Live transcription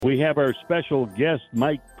We have our special guest,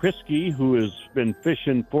 Mike Prisky, who has been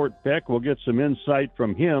fishing Fort Peck. We'll get some insight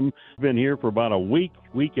from him. He's been here for about a week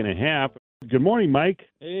and a half. Good morning, Mike.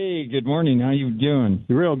 Hey, good morning. How you doing?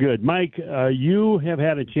 Real good. Mike, you have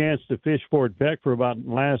had a chance to fish Fort Peck for about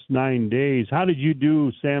the last 9 days. How did you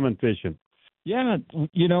do salmon fishing? Yeah,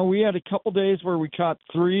 we had a couple days where we caught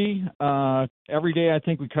 3. Every day I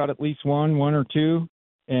think we caught at least one or two.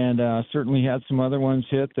 And certainly had some other ones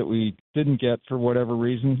hit that we didn't get for whatever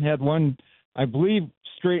reason. Had one, I believe,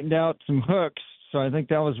 straightened out some hooks, so I think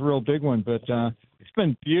that was a real big one. But it's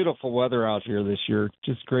been beautiful weather out here this year.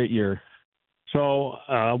 Just great year. So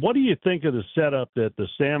what do you think of the setup that the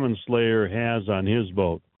Salmon Slayer has on his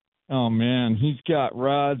boat? Oh, man, he's got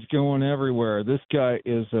rods going everywhere. This guy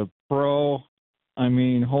is a pro. I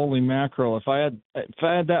mean, holy mackerel. If I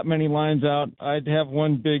had that many lines out, I'd have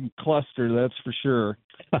one big cluster, that's for sure.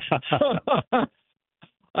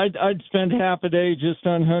 I'd spend half a day just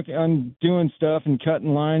on doing stuff and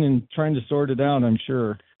cutting line and trying to sort it out, I'm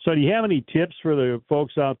sure. So do you have any tips for the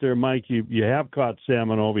folks out there, Mike? You have caught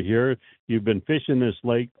salmon over here. You've been fishing this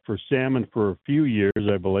lake for salmon for a few years,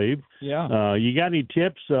 I believe. Yeah. You got any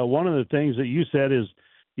tips? One of the things that you said is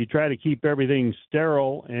you try to keep everything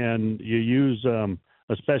sterile and you use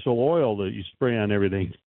a special oil that you spray on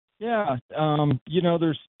everything. Yeah,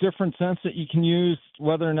 there's different scents that you can use.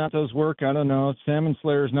 Whether or not those work, I don't know. Salmon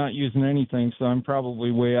Slayer's not using anything, so I'm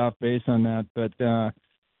probably way off base on that. But,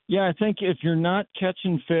 yeah, I think if you're not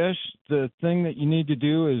catching fish, the thing that you need to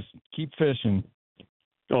do is keep fishing.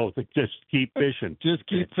 Oh, just keep fishing. Just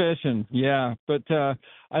keep fishing, yeah. But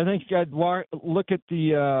I think I'd look at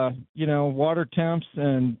the, water temps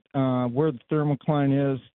and where the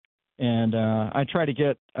thermocline is, and I try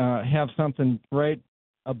to have something right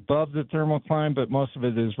above the thermocline, but most of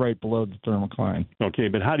it is right below the thermocline. Okay,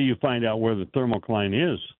 but how do you find out where the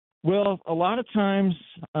thermocline is? Well, a lot of times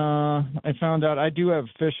I found out I do have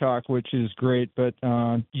a fish hawk, which is great, but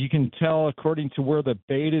you can tell according to where the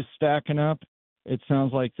bait is stacking up. It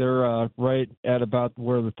sounds like they're right at about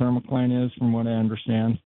where the thermocline is, from what I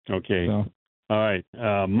understand. Okay. So. All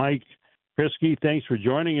right. Mike Prisky, thanks for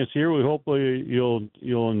joining us here. We hope you'll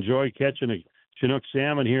enjoy catching a Chinook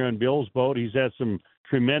salmon here on Bill's boat. He's had some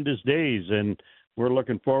tremendous days, and we're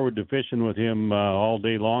looking forward to fishing with him all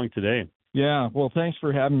day long today. Yeah, well, thanks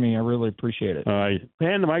for having me. I really appreciate it. All right.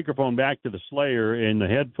 Hand the microphone back to the Slayer and the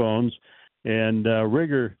headphones. And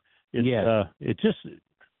Rigger, I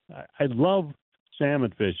love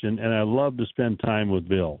salmon fishing, and I love to spend time with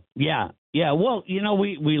Bill. Yeah. Well,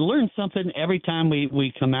 we learn something every time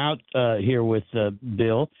we come out here with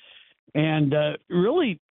Bill. And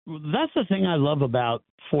really, that's the thing I love about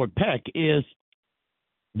Fort Peck is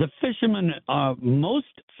the fishermen, most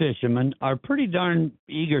fishermen are pretty darn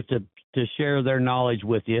eager to share their knowledge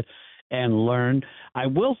with you and learn. I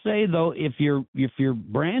will say, though, if you're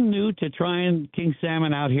brand new to trying king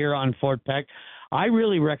salmon out here on Fort Peck, I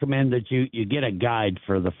really recommend that you get a guide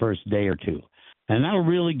for the first day or two. And that'll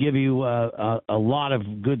really give you a lot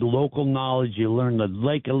of good local knowledge. You learn the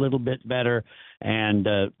lake a little bit better and,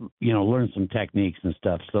 learn some techniques and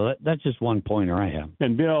stuff. So that's just one pointer I have.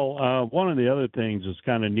 And, Bill, one of the other things that's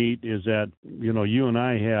kind of neat is that, you and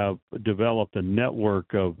I have developed a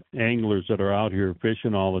network of anglers that are out here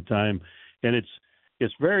fishing all the time. And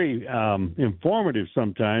it's very informative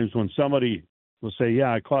sometimes when somebody will say,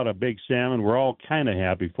 yeah, I caught a big salmon. We're all kind of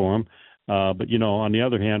happy for them. But, on the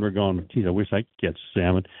other hand, we're going, geez, I wish I could catch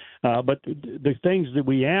salmon. But the things that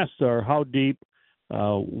we asked are how deep,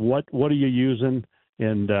 what are you using?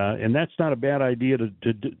 And that's not a bad idea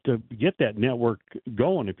to get that network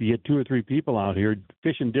going if you get 2 or 3 people out here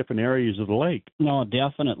fishing different areas of the lake. No,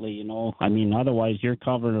 definitely. Otherwise you're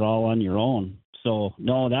covering it all on your own. So,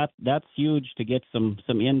 no, that's huge to get some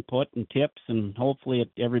input and tips, and hopefully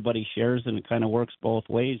everybody shares and it kind of works both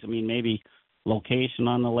ways. Maybe location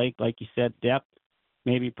on the lake, like you said, depth,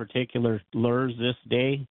 maybe particular lures this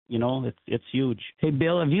day, it's huge. Hey,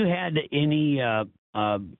 Bill, have you had any,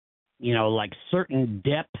 like certain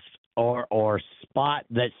depth or spot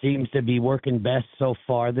that seems to be working best so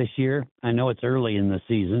far this year? I know it's early in the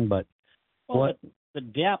season, but what? The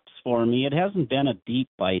depths for me, it hasn't been a deep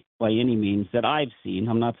bite by any means that I've seen.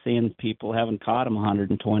 I'm not saying people haven't caught them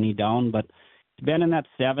 120 down, but it's been in that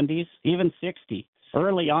 70s, even 60.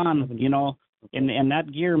 Early on, and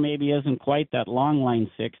that gear maybe isn't quite that long line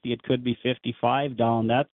 60. It could be 55 down.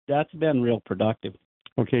 That's been real productive.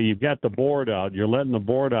 Okay, you've got the board out. You're letting the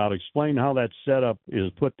board out. Explain how that setup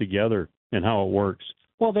is put together and how it works.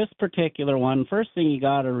 Well, this particular one, first thing you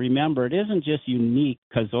got to remember, it isn't just unique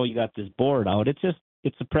because, you got this board out. It's just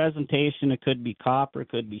it's a presentation. It could be copper,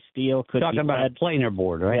 could be steel, could Talking be about lead. a planer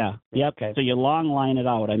board, right? Yeah. Yep. Okay. So you long line it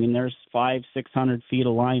out. I mean, there's 500-600 feet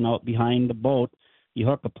of line out behind the boat. You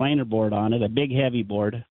hook a planer board on it, a big heavy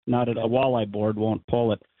board, not a walleye board won't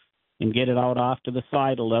pull it, and get it out off to the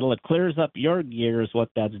side a little. It clears up your gear is what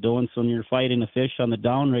that's doing. So when you're fighting a fish on the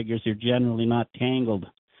downriggers, you're generally not tangled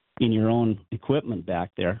in your own equipment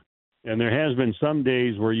back there. And there has been some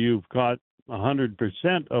days where you've caught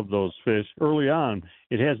 100% of those fish early on.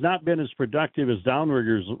 It has not been as productive as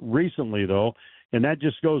downriggers recently, though, and that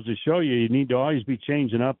just goes to show you need to always be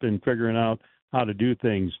changing up and figuring out how to do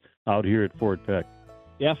things out here at Fort Peck.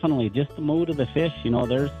 Definitely, just the mood of the fish.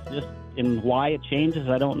 There's just, and why it changes,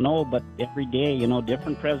 I don't know, but every day,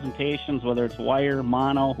 different presentations, whether it's wire,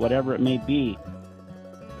 mono, whatever it may be.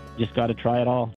 Just got to try it all.